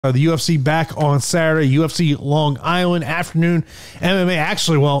The UFC back on Saturday, UFC Long Island afternoon MMA.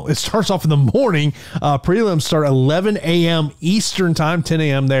 Actually, well, it starts off in the morning. Prelims start 11 a.m. Eastern time, 10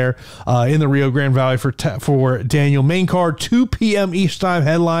 a.m. there in the Rio Grande Valley for Daniel. Main card, 2 p.m. Eastern time,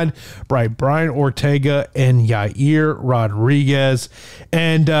 headlined by Brian Ortega and Yair Rodriguez.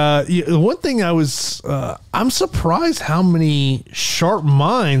 And the one thing I'm surprised how many sharp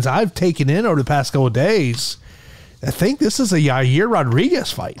minds I've taken in over the past couple of days. I think this is a Yair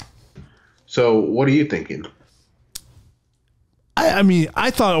Rodriguez fight. So what are you thinking? I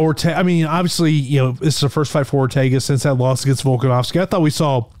thought Ortega, obviously, this is the first fight for Ortega since that loss against Volkanovski. I thought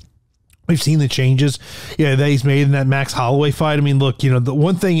we've seen the changes that he's made in that Max Holloway fight. Look, the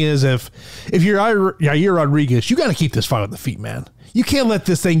one thing is if you're Yair Rodriguez, you got to keep this fight on the feet, man. You can't let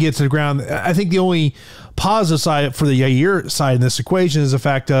this thing get to the ground. I think the only positive side for the Yair side in this equation is the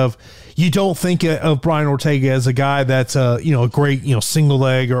fact of you don't think of Brian Ortega as a guy that's a great single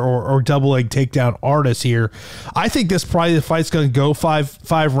leg or double leg takedown artist here. I think the fight's going to go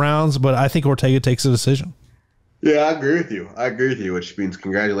five rounds, but I think Ortega takes a decision. Yeah, I agree with you. Which means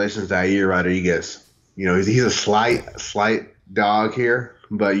congratulations to Yair Rodriguez. He's a slight dog here,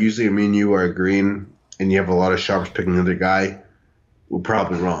 but usually me and you are agreeing, and you have a lot of sharps picking the other guy. We're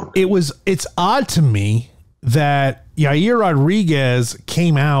probably wrong. It's odd to me that Yair Rodriguez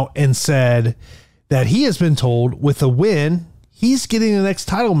came out and said that he has been told with a win, he's getting the next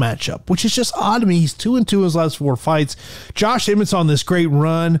title matchup, which is just odd to me. He's 2-2 in his last 4 fights. Josh Emmett's on this great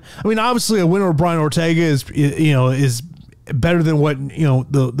run. Obviously a winner of Brian Ortega is better than what,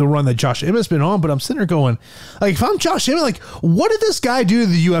 the run that Josh Emmett's been on. But I'm sitting there going, if I'm Josh Emmett, what did this guy do to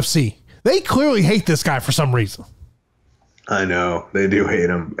the UFC? They clearly hate this guy for some reason. I know they do hate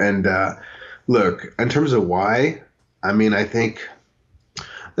him. And look, in terms of why, I think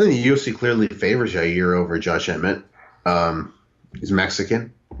the UFC clearly favors Yair over Josh Emmett. He's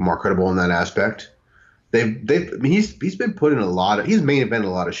Mexican, more credible in that aspect. He's been put in he's main evented a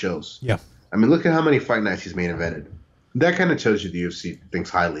lot of shows. Yeah. Look at how many fight nights he's main evented. That kind of tells you the UFC thinks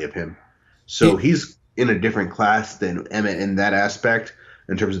highly of him. So he's in a different class than Emmett in that aspect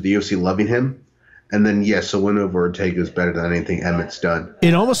in terms of the UFC loving him. And then, yes, a win over Ortega is better than anything Emmett's done.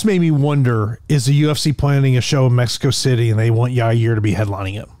 It almost made me wonder, is the UFC planning a show in Mexico City and they want Yair to be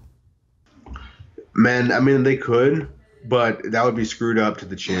headlining it? Man, they could, but that would be screwed up to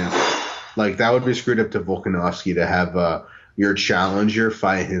the champ. That would be screwed up to Volkanovski to have your challenger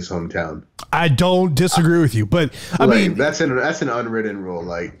fight in his hometown. I don't disagree with you, but that's an unwritten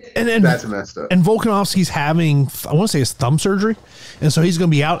rule. And that's messed up. And Volkanovski's having, I want to say, his thumb surgery, and so he's going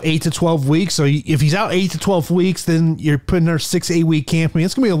to be out 8 to 12 weeks. So if he's out 8 to 12 weeks, then you're putting her 6-8 week camp.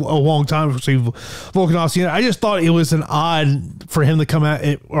 It's going to be a long time for Volkanovski. I just thought it was an odd for him to come out.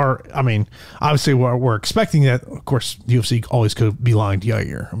 Obviously we're expecting that. Of course, the UFC always could be lying to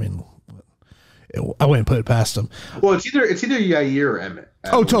Yair. I wouldn't put it past him. Well, it's either Yair or Emmett.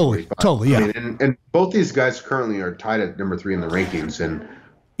 Oh, totally, yeah. And both these guys currently are tied at number 3 in the rankings, and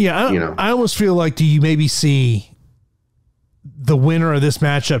I almost feel like, do you maybe see the winner of this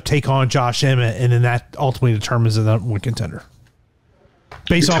matchup take on Josh Emmett, and then that ultimately determines the number 1 contender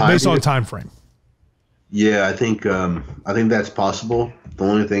based on time frame? Yeah, I think that's possible. The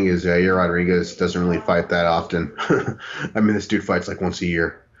only thing is Yair Rodriguez doesn't really fight that often. This dude fights once a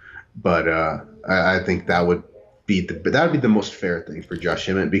year. But I think that would be the most fair thing for Josh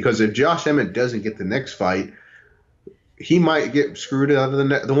Emmett, because if Josh Emmett doesn't get the next fight, he might get screwed out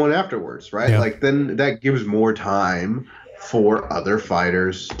of the one afterwards, right? Yeah. Then that gives more time for other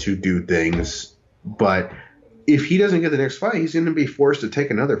fighters to do things. But if he doesn't get the next fight, he's going to be forced to take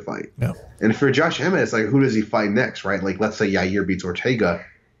another fight. Yeah. And for Josh Emmett, it's who does he fight next, right? Let's say Yair beats Ortega.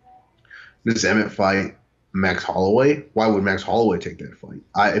 Does Emmett fight Max Holloway? Why would Max Holloway take that fight?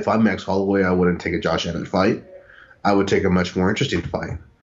 If I'm Max Holloway, I wouldn't take a Josh Emmett fight. I would take a much more interesting fight.